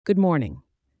Good morning.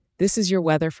 This is your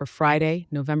weather for Friday,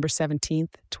 November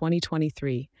 17th,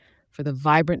 2023, for the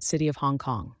vibrant city of Hong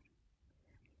Kong.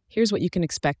 Here's what you can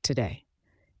expect today.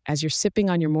 As you're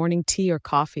sipping on your morning tea or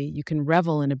coffee, you can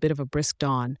revel in a bit of a brisk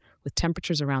dawn with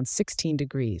temperatures around 16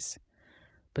 degrees.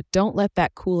 But don't let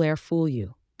that cool air fool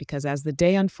you, because as the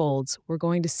day unfolds, we're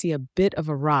going to see a bit of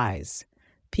a rise,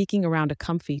 peaking around a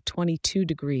comfy 22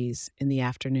 degrees in the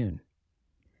afternoon.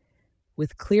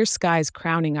 With clear skies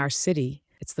crowning our city,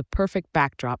 it's the perfect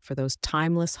backdrop for those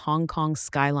timeless Hong Kong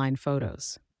skyline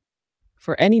photos.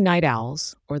 For any night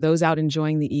owls or those out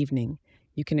enjoying the evening,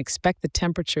 you can expect the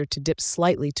temperature to dip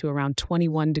slightly to around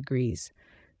 21 degrees,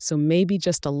 so maybe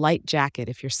just a light jacket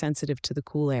if you're sensitive to the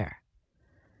cool air.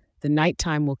 The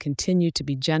nighttime will continue to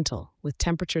be gentle, with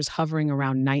temperatures hovering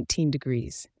around 19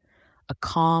 degrees. A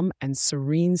calm and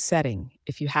serene setting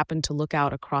if you happen to look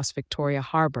out across Victoria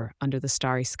Harbor under the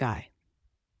starry sky.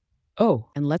 Oh,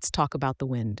 and let's talk about the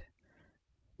wind.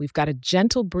 We've got a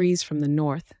gentle breeze from the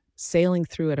north, sailing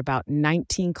through at about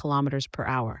 19 kilometers per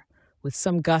hour, with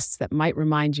some gusts that might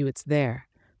remind you it's there,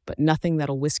 but nothing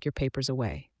that'll whisk your papers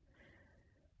away.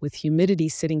 With humidity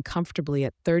sitting comfortably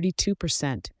at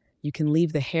 32%, you can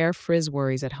leave the hair frizz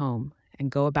worries at home and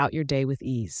go about your day with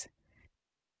ease.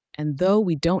 And though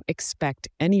we don't expect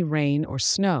any rain or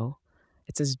snow,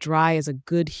 it's as dry as a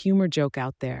good humor joke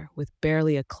out there, with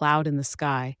barely a cloud in the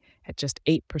sky at just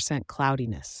 8%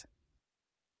 cloudiness.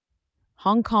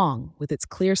 Hong Kong, with its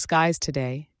clear skies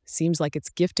today, seems like it's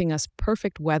gifting us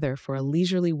perfect weather for a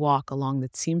leisurely walk along the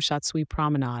Tsim Sha Tsui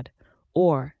Promenade,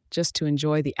 or just to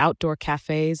enjoy the outdoor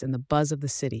cafes and the buzz of the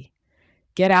city.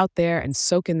 Get out there and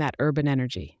soak in that urban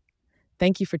energy.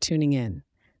 Thank you for tuning in.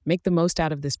 Make the most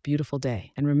out of this beautiful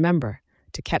day, and remember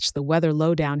to catch the weather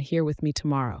lowdown here with me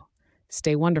tomorrow.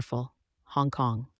 Stay wonderful, Hong Kong.